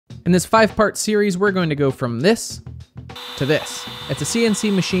In this 5-part series, we're going to go from this to this. It's a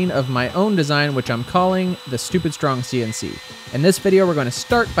CNC machine of my own design, which I'm calling the Stupid Strong CNC. In this video, we're going to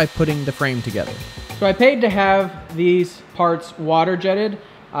start by putting the frame together. So I paid to have these parts water jetted.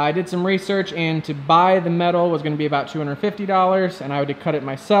 I did some research, and to buy the metal was going to be about $250, and I would cut it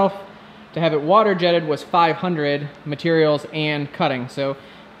myself. To have it water jetted was $500, materials and cutting. So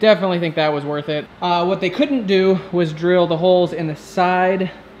definitely think that was worth it. What they couldn't do was drill the holes in the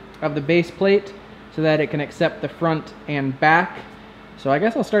side of the base plate so that it can accept the front and back. So I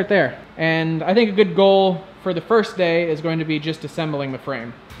guess I'll start there. And I think a good goal for the first day is going to be just assembling the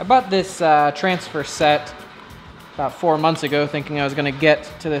frame. I bought this transfer set about 4 months ago, thinking I was gonna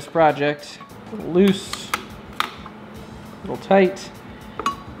get to this project. A little loose, a little tight,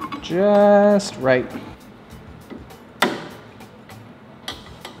 just right.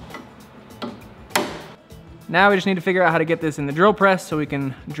 Now we just need to figure out how to get this in the drill press so we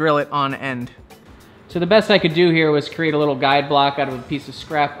can drill it on end. So the best I could do here was create a little guide block out of a piece of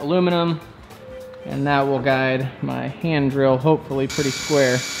scrap aluminum, and that will guide my hand drill, hopefully pretty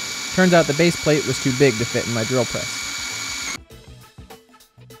square. Turns out the base plate was too big to fit in my drill press.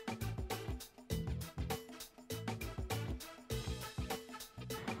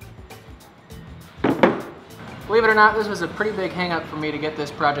 Believe it or not, this was a pretty big hang up for me to get this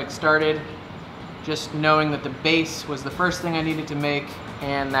project started. Just knowing that the base was the first thing I needed to make,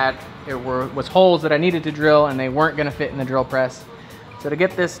 and that there was holes that I needed to drill and they weren't gonna fit in the drill press. So to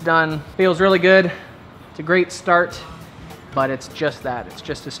get this done feels really good. It's a great start, but it's just that, it's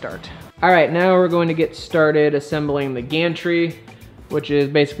just a start. All right, now we're going to get started assembling the gantry, which is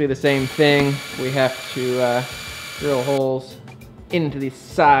basically the same thing. We have to drill holes into the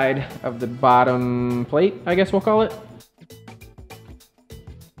side of the bottom plate, I guess we'll call it.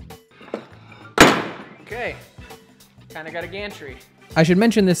 Okay, kind of got a gantry. I should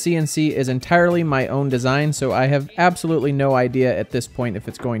mention this CNC is entirely my own design, so I have absolutely no idea at this point if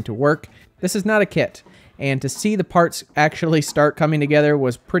it's going to work. This is not a kit, and to see the parts actually start coming together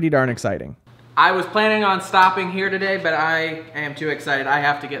was pretty darn exciting. I was planning on stopping here today, but I am too excited. I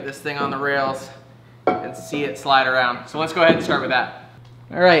have to get this thing on the rails and see it slide around. So let's go ahead and start with that.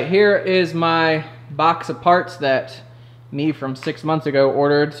 All right, here is my box of parts that me from 6 months ago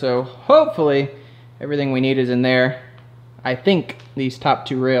ordered, so hopefully everything we need is in there. I think these top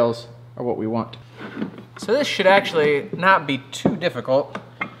 2 rails are what we want. So this should actually not be too difficult.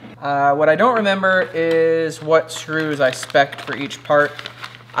 What I don't remember is what screws I spec'd for each part.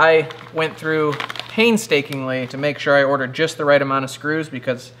 I went through painstakingly to make sure I ordered just the right amount of screws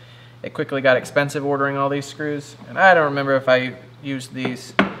because it quickly got expensive ordering all these screws, and I don't remember if I used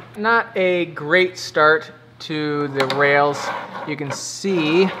these. Not a great start to the rails. You can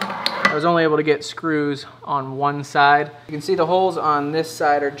see I was only able to get screws on one side. You can see the holes on this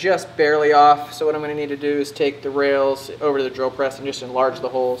side are just barely off, so what I'm gonna need to do is take the rails over to the drill press and just enlarge the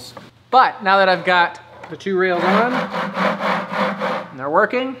holes. But now that I've got the 2 rails on, and they're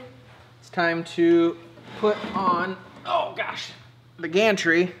working, it's time to put on, oh gosh, the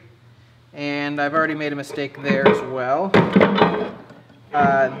gantry. And I've already made a mistake there as well.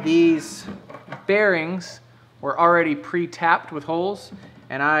 These bearings were already pre-tapped with holes,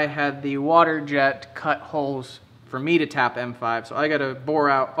 and I had the water jet cut holes for me to tap M5, so I gotta bore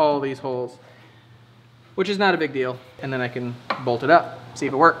out all these holes, which is not a big deal, and then I can bolt it up, see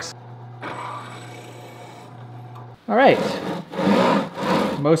if it works. All right,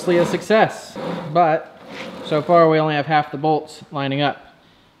 mostly a success, but so far we only have half the bolts lining up.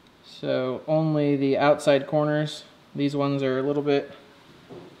 So only the outside corners, these ones are a little bit,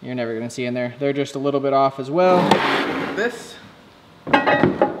 you're never gonna see in there. They're just a little bit off as well. This, it's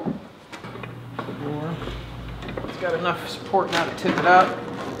got enough support now to tip it out.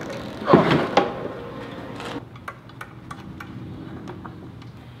 Oh.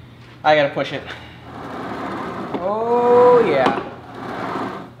 I gotta push it. Oh yeah.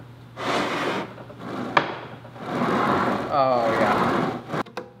 Oh yeah.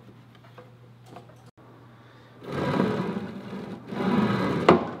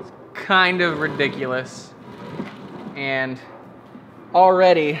 Kind of ridiculous, and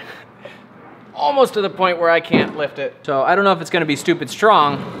already almost to the point where I can't lift it. So I don't know if it's going to be stupid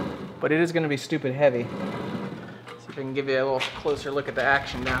strong, but it is going to be stupid heavy. See if I can give you a little closer look at the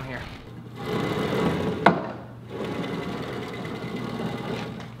action down here.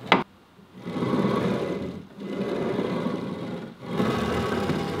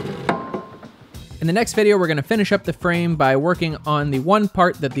 In the next video, we're gonna finish up the frame by working on the one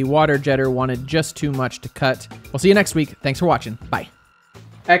part that the water jetter wanted just too much to cut. We'll see you next week. Thanks for watching. Bye.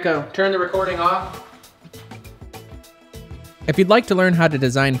 Echo, turn the recording off. If you'd like to learn how to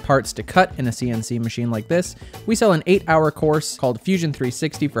design parts to cut in a CNC machine like this, we sell an 8-hour course called Fusion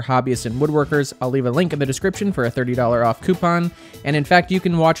 360 for hobbyists and woodworkers. I'll leave a link in the description for a $30 off coupon. And in fact, you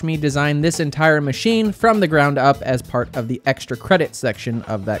can watch me design this entire machine from the ground up as part of the extra credit section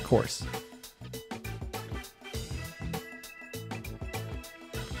of that course.